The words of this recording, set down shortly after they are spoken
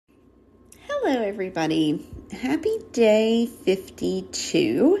Hello, everybody. Happy day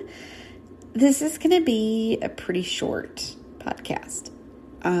 52. This is going to be a pretty short podcast.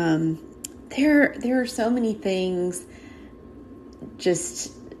 There are so many things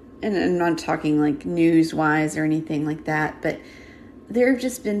and I'm not talking like news-wise or anything like that, but there have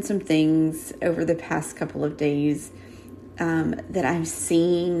just been some things over the past couple of days that I've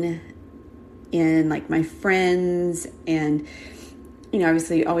seen in like my friends and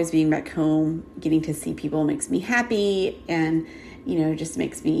obviously always being back home, getting to see people makes me happy and, just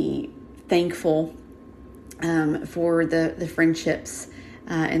makes me thankful for the friendships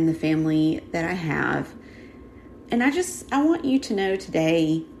and the family that I have. And I want you to know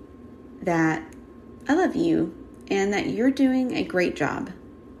today that I love you and that you're doing a great job.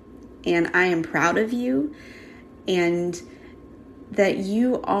 And I am proud of you and that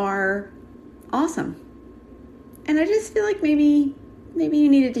you are awesome. And I just feel like maybe you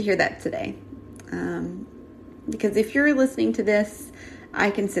needed to hear that today. Because if you're listening to this,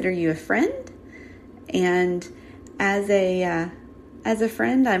 I consider you a friend. And as a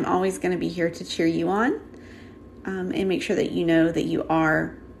friend, I'm always going to be here to cheer you on and make sure that you know that you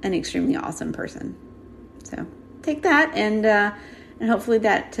are an extremely awesome person. So take that and hopefully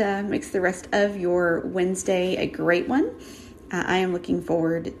that makes the rest of your Wednesday a great one. I am looking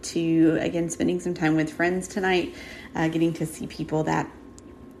forward to, again, spending some time with friends tonight, getting to see people that,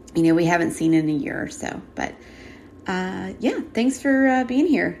 we haven't seen in a year or so. But, thanks for being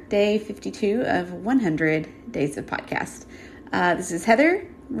here. Day 52 of 100 Days of Podcast. This is Heather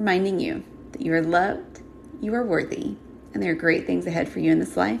reminding you that you are loved, you are worthy, and there are great things ahead for you in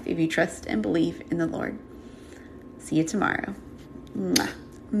this life if you trust and believe in the Lord. See you tomorrow. Mwah.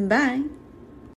 Bye.